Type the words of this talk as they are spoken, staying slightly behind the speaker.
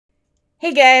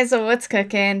Hey guys, what's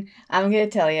cooking? I'm gonna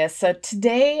tell you. So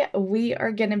today we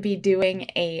are gonna be doing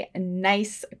a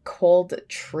nice cold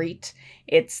treat.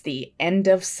 It's the end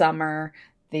of summer.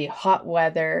 The hot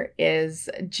weather is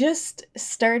just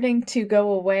starting to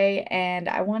go away, and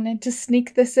I wanted to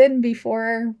sneak this in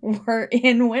before we're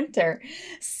in winter.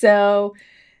 So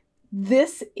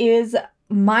this is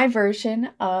my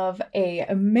version of a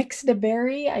mixed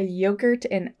berry, a yogurt,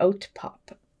 and oat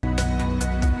pop.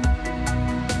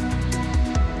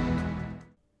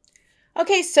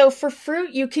 Okay, so for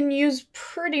fruit, you can use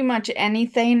pretty much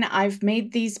anything. I've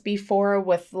made these before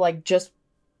with like just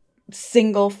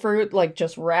single fruit, like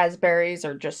just raspberries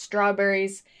or just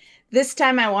strawberries. This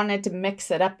time I wanted to mix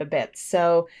it up a bit.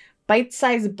 So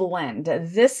bite-size blend.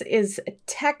 This is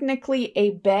technically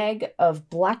a bag of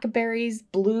blackberries,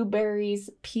 blueberries,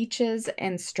 peaches,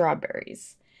 and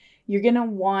strawberries. You're gonna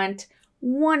want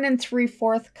 1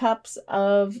 3/4 cups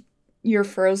of your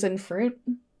frozen fruit.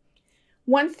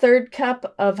 1/3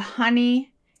 cup of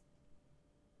honey,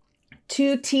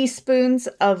 2 teaspoons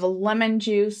of lemon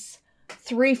juice,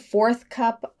 3/4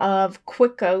 cup of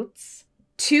quick oats,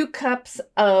 2 cups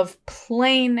of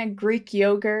plain Greek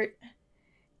yogurt,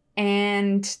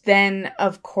 and then,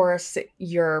 of course,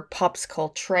 your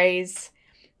popsicle trays.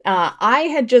 I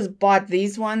had just bought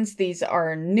these ones. These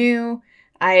are new.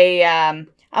 I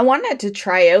wanted to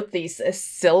try out these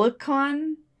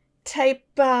silicone type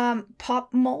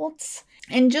pop molds.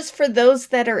 And just for those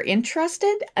that are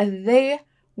interested, they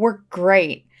work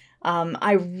great.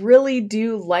 I really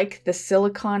do like the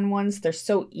silicone ones. They're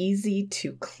so easy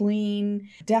to clean.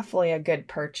 Definitely a good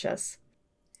purchase.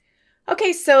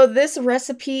 Okay, so this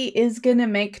recipe is gonna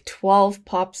make 12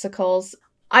 popsicles.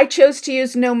 I chose to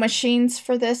use no machines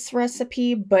for this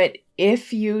recipe, but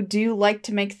if you do like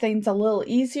to make things a little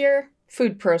easier,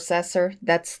 food processor,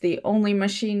 that's the only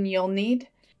machine you'll need.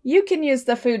 You can use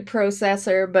the food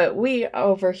processor, but we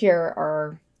over here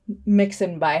are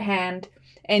mixing by hand.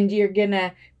 And you're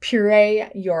gonna puree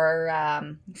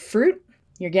your fruit.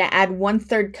 You're gonna add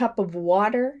 1/3 cup of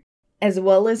water, as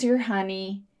well as your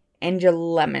honey and your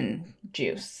lemon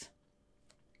juice.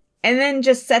 And then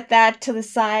just set that to the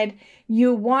side.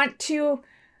 You want to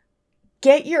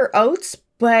get your oats,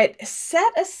 but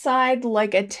set aside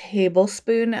like a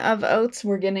tablespoon of oats.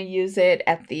 We're gonna use it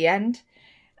at the end.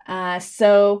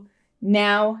 So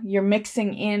now you're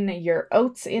mixing in your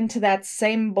oats into that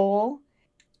same bowl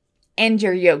and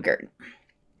your yogurt.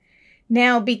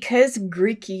 Now, because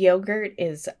Greek yogurt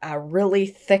is a really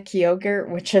thick yogurt,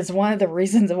 which is one of the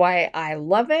reasons why I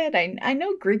love it. I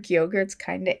know Greek yogurt's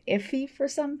kind of iffy for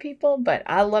some people, but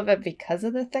I love it because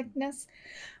of the thickness.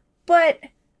 But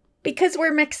because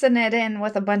we're mixing it in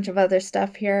with a bunch of other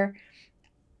stuff here,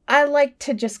 I like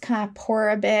to just kind of pour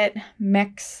a bit,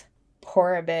 mix,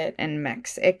 pour a bit, and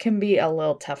mix. It can be a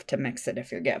little tough to mix it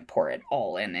if you're going to pour it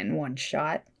all in one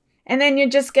shot. And then you're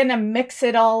just going to mix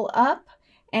it all up,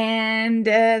 and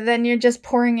then you're just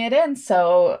pouring it in.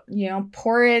 So,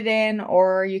 pour it in,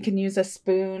 or you can use a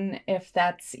spoon if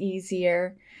that's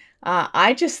easier.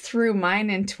 I just threw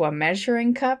mine into a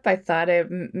measuring cup. I thought it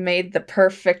made the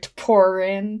perfect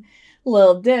pour-in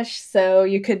little dish, so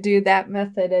you could do that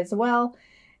method as well.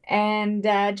 And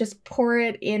just pour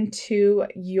it into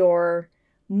your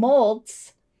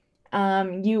molds.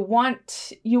 You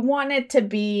want it to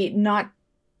be not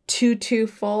too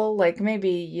full, like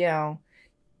maybe,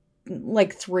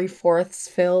 like 3/4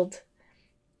 filled.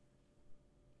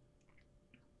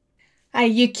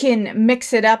 You can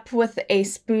mix it up with a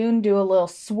spoon, do a little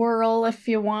swirl if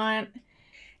you want.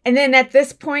 And then at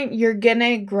this point, you're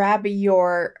gonna grab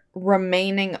your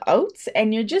remaining oats,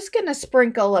 and you're just gonna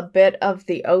sprinkle a bit of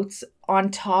the oats on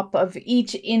top of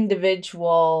each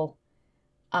individual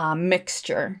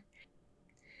mixture.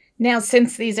 Now,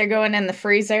 since these are going in the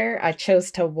freezer, I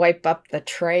chose to wipe up the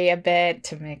tray a bit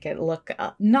to make it look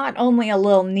not only a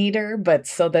little neater, but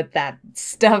so that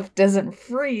stuff doesn't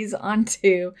freeze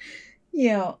onto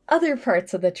other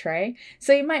parts of the tray.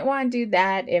 So you might want to do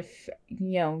that if,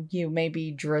 you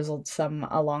maybe drizzled some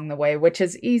along the way, which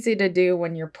is easy to do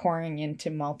when you're pouring into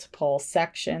multiple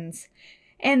sections.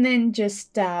 And then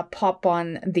just pop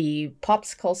on the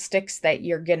popsicle sticks that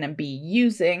you're going to be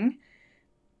using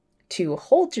to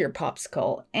hold your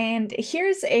popsicle. And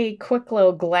here's a quick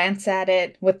little glance at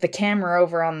it with the camera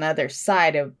over on the other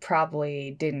side. It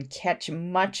probably didn't catch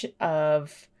much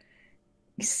of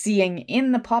seeing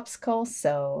in the popsicle,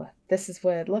 so this is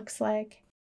what it looks like.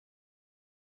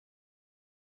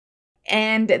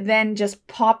 And then just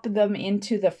pop them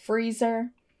into the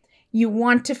freezer. You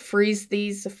want to freeze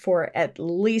these for at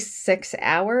least 6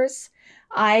 hours.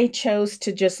 I chose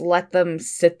to just let them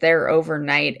sit there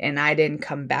overnight, and I didn't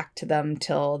come back to them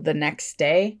till the next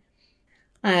day.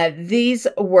 These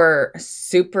were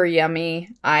super yummy.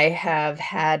 I have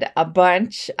had a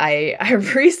bunch. I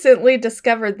recently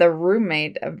discovered the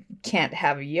roommate can't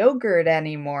have yogurt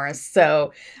anymore,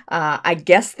 so I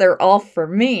guess they're all for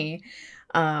me.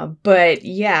 But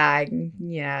yeah,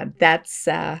 that's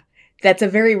a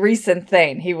very recent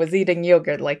thing. He was eating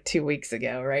yogurt like 2 weeks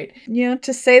ago, right? You know,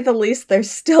 to say the least, there's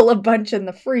still a bunch in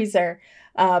the freezer.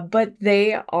 But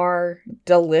they are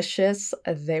delicious.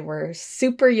 They were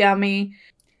super yummy.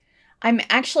 I'm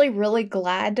actually really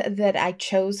glad that I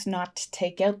chose not to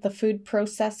take out the food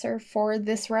processor for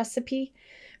this recipe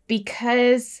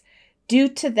because due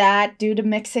to that, due to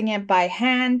mixing it by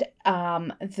hand,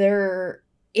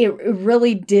 it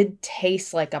really did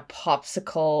taste like a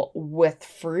popsicle with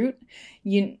fruit.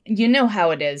 You know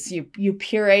how it is. You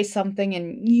puree something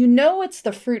and you know it's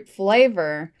the fruit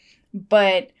flavor,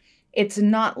 but it's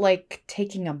not like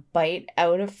taking a bite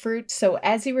out of fruit. So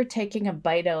as you were taking a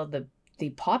bite out of the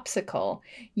popsicle,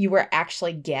 you were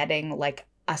actually getting like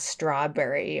a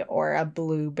strawberry or a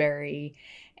blueberry,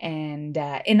 and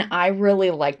I really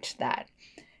liked that.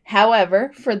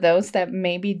 However, for those that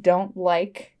maybe don't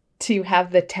like to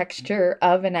have the texture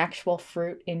of an actual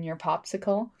fruit in your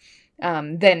popsicle,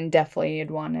 then definitely you'd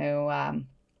want to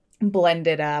blend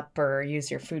it up or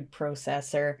use your food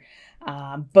processor.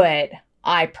 But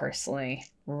I personally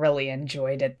really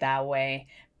enjoyed it that way,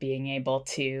 being able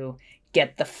to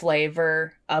get the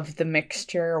flavor of the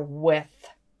mixture with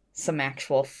some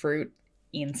actual fruit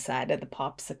inside of the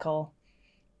popsicle.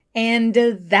 And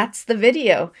that's the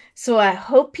video. So I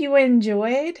hope you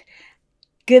enjoyed.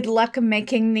 Good luck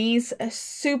making these.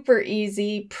 Super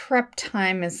easy. Prep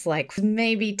time is like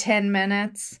maybe 10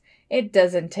 minutes. It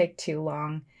doesn't take too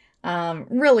long.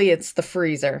 Really, it's the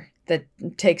freezer that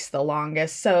takes the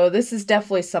longest. So this is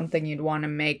definitely something you'd want to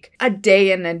make a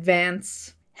day in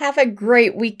advance. Have a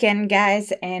great weekend,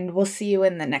 guys, and we'll see you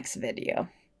in the next video.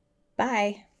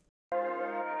 Bye.